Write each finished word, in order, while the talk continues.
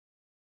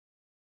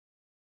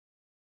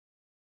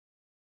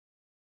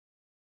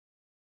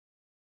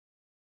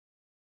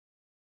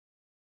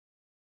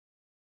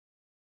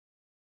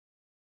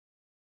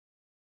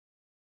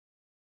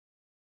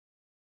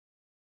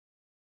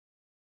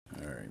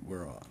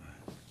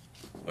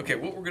Okay,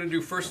 what we're going to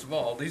do first of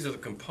all, these are the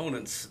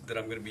components that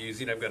I'm going to be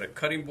using. I've got a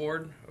cutting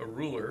board, a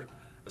ruler,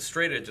 a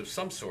straight edge of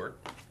some sort,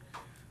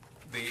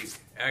 the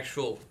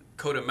actual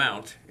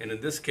Codamount, and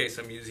in this case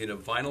I'm using a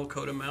vinyl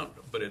Codamount,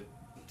 but it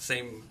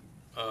same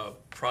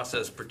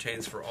process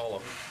pertains for all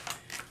of them.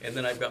 And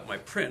then I've got my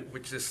print,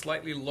 which is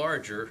slightly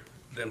larger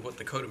than what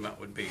the Codamount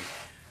would be.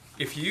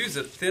 If you use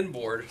a thin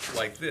board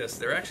like this,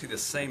 they're actually the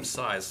same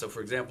size. So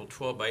for example,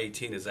 12 by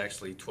 18 is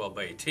actually 12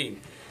 by 18.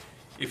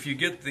 If you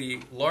get the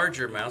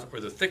larger mounts or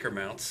the thicker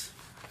mounts,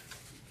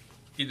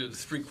 either the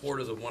 3/4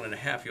 or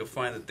 1.5, you'll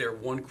find that they're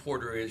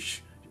 1/4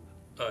 inch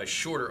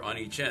shorter on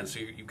each end. So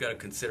you've got to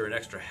consider an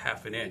extra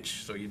 1/2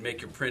 inch. So you'd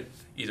make your print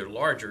either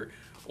larger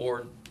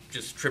or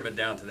just trim it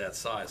down to that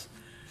size.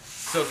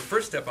 So the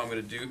first step I'm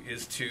going to do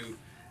is to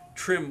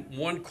trim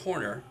one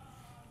corner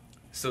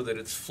so that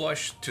it's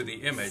flush to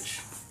the image,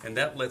 and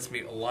that lets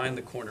me align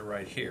the corner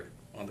right here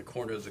on the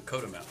corner of the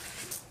Codamount.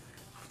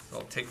 So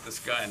I'll take this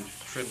guy and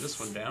trim this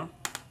one down.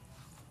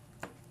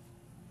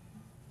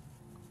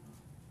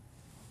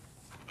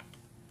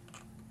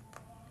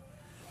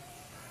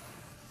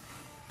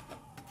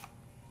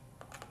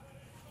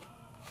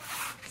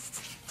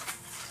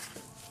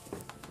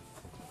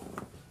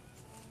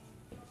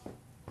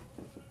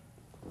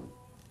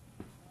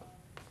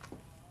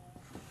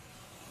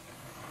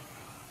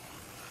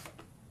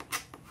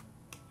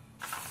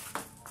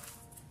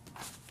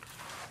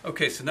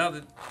 Okay, so now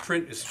the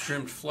print is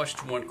trimmed flush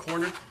to one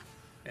corner,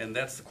 and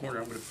that's the corner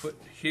I'm going to put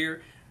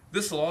here.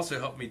 This will also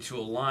help me to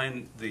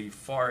align the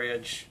far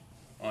edge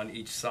on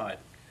each side.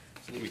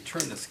 So let me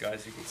turn this guy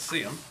so you can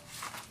see him.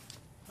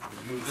 I'm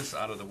going to move this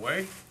out of the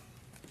way.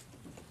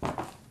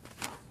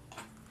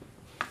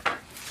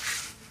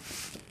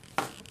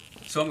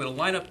 So I'm going to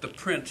line up the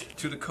print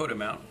to the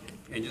Codamount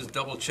and just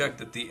double check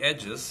that the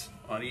edges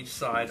on each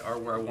side are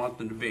where I want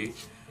them to be,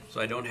 so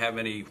I don't have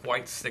any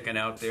white sticking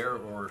out there,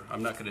 or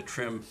I'm not going to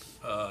trim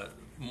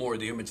more of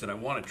the image than I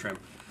want to trim.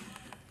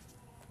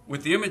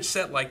 With the image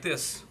set like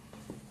this,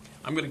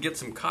 I'm going to get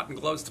some cotton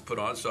gloves to put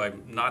on so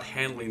I'm not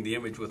handling the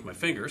image with my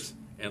fingers,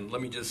 and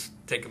let me just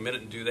take a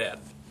minute and do that.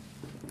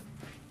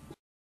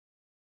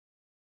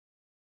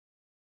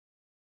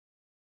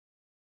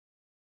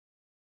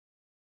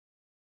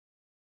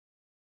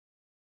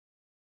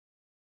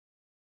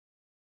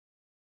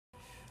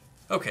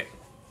 Okay,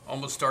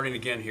 almost starting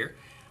again here.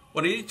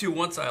 What I need to do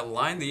once I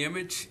align the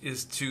image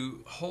is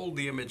to hold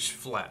the image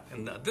flat.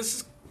 And this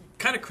is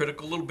kind of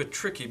critical, a little bit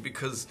tricky,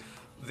 because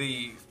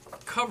the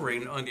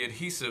covering on the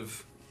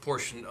adhesive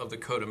portion of the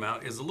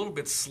Codamount is a little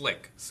bit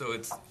slick. So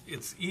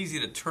it's easy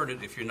to turn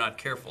it if you're not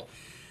careful.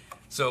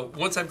 So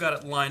once I've got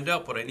it lined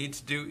up, what I need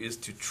to do is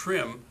to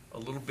trim a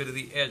little bit of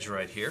the edge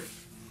right here.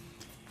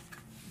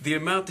 The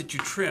amount that you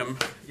trim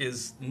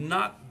is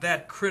not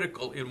that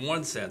critical in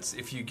one sense.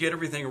 If you get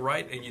everything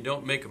right and you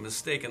don't make a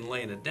mistake in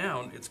laying it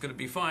down, it's going to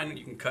be fine.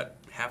 You can cut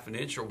 1/2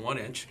 inch or 1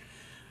 inch.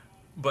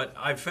 But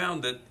I've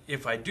found that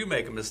if I do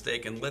make a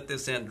mistake and let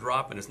this end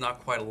drop and it's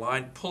not quite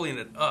aligned, pulling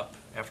it up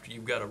after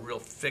you've got a real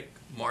thick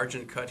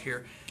margin cut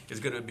here is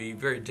going to be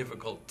very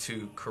difficult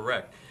to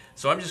correct.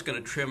 So I'm just going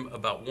to trim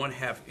about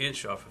 1/2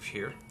 inch off of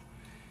here.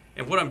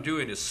 And what I'm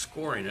doing is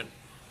scoring it.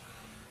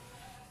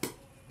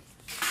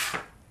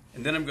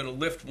 And then I'm going to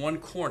lift one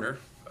corner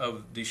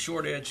of the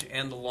short edge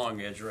and the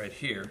long edge right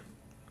here,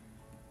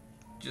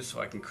 just so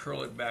I can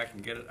curl it back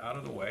and get it out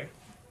of the way.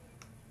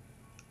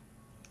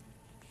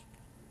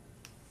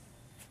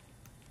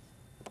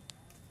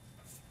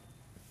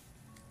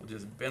 We'll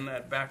just bend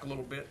that back a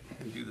little bit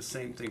and do the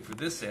same thing for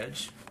this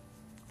edge.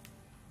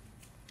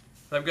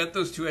 So I've got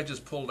those two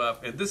edges pulled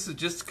up, and this is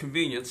just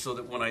convenient so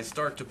that when I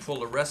start to pull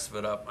the rest of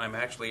it up, I'm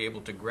actually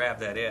able to grab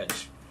that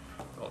edge.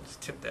 So I'll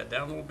just tip that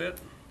down a little bit.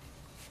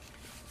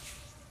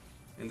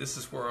 And this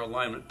is where our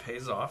alignment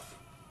pays off.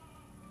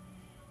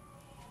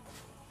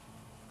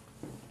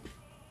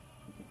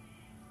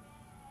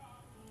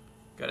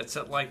 Got it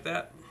set like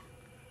that.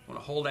 I want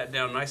to hold that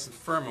down nice and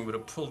firm. I'm going to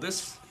pull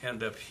this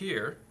end up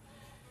here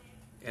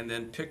and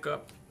then pick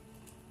up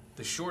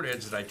the short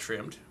edge that I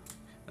trimmed.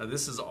 Now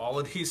this is all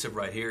adhesive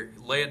right here.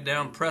 Lay it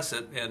down, press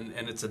it, and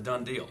it's a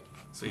done deal.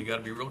 So you got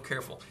to be real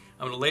careful.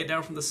 I'm going to lay it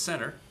down from the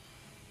center,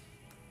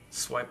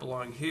 swipe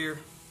along here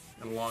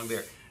and along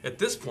there. At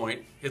this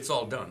point, it's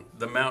all done.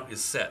 The mount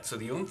is set. So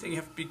the only thing you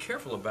have to be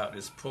careful about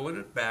is pulling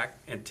it back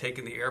and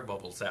taking the air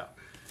bubbles out.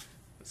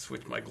 Let's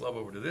switch my glove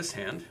over to this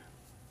hand.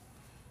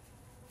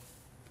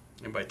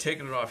 And by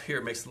taking it off here,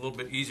 it makes it a little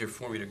bit easier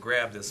for me to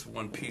grab this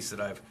one piece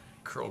that I've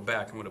curled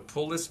back. I'm going to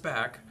pull this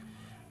back,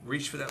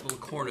 reach for that little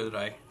corner that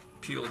I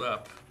peeled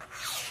up,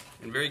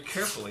 and very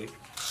carefully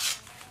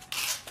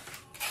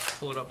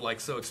pull it up like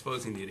so,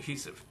 exposing the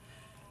adhesive.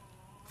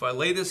 If I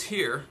lay this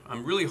here,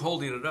 I'm really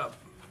holding it up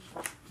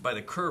by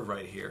the curve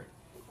right here.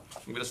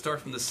 I'm going to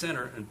start from the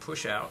center and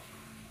push out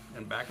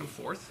and back and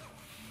forth.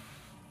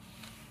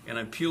 And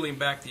I'm peeling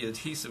back the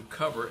adhesive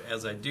cover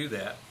as I do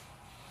that.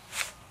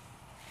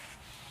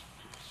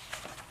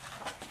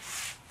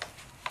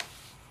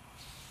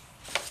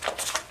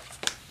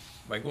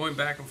 By going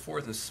back and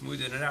forth and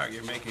smoothing it out,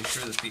 you're making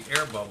sure that the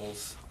air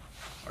bubbles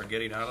are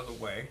getting out of the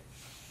way.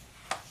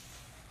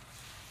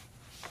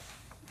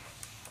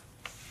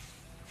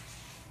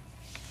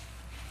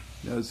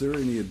 Now, is there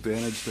any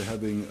advantage to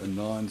having a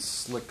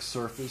non-slick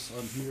surface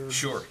on here?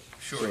 Sure,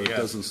 sure. So it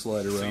doesn't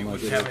slide around so you like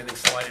wouldn't have anything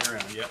sliding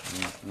around, yep.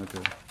 Yeah,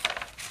 okay.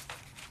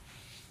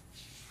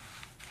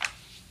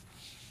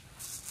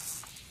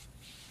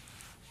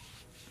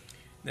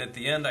 And at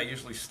the end, I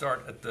usually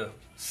start at the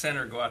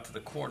center, go out to the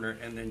corner,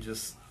 and then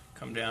just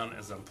come down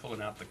as I'm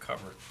pulling out the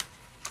cover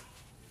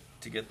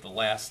to get the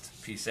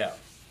last piece out.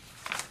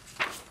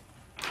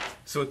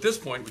 So at this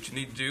point, what you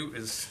need to do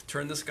is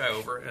turn this guy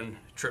over and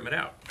trim it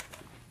out.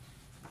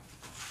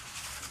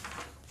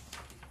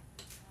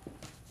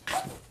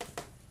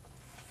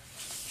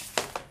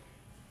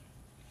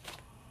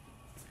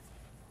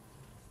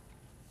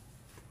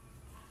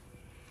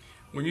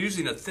 When you're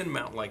using a thin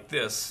mount like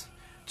this,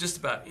 just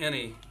about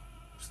any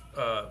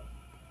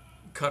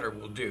cutter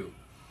will do.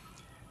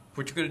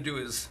 What you're going to do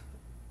is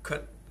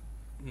cut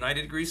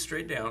 90 degrees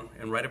straight down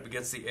and right up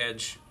against the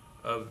edge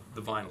of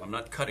the vinyl. I'm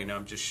not cutting now,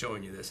 I'm just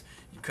showing you this.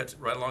 You cut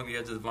right along the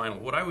edge of the vinyl.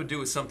 What I would do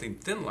with something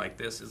thin like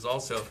this is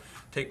also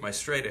take my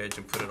straight edge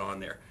and put it on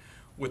there.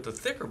 With the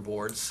thicker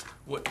boards,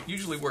 what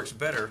usually works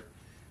better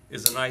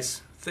is a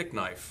nice thick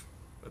knife,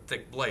 a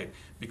thick blade,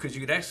 because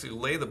you can actually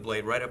lay the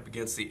blade right up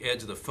against the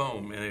edge of the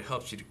foam and it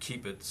helps you to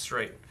keep it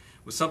straight.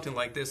 With something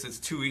like this, it's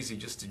too easy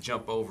just to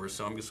jump over,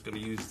 so I'm just going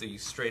to use the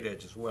straight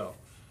edge as well.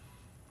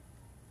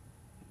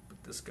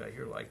 Put this guy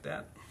here like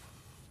that.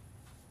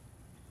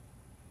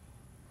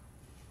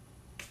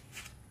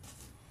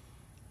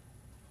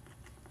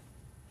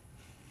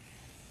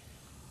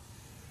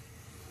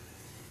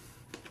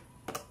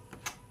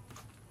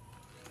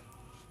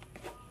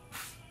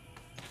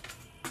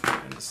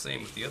 And the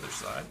same with the other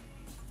side.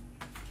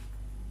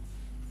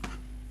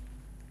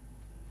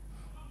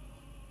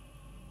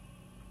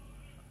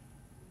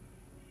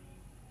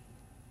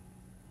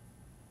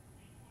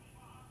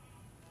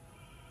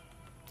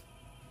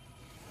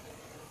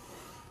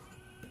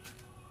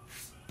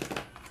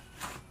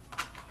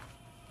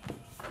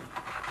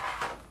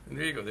 And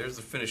there you go, there's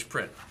the finished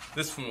print.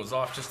 This one was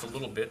off just a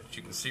little bit, as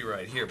you can see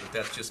right here, but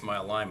that's just my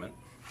alignment.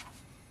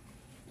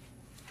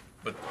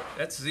 But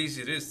that's as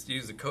easy as it is to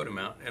use the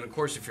Codamount. And of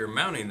course, if you're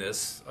mounting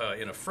this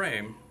in a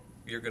frame,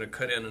 you're going to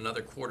cut in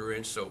another 1/4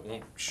 inch so it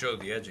won't show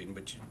the edging,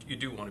 but you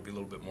do want to be a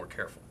little bit more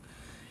careful.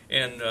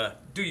 And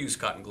do use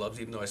cotton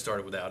gloves, even though I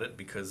started without it,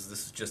 because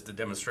this is just a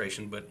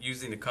demonstration. But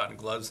using the cotton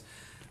gloves,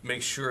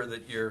 make sure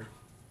that your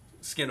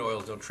skin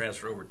oils don't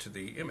transfer over to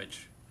the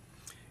image.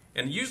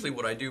 And usually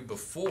what I do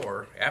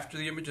before, after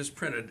the image is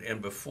printed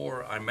and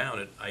before I mount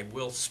it, I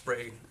will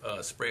spray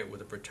it with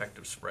a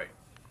protective spray.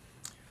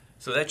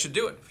 So that should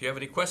do it. If you have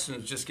any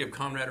questions, just give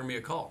Conrad or me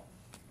a call.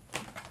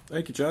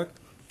 Thank you, Chuck.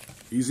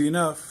 Easy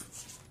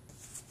enough.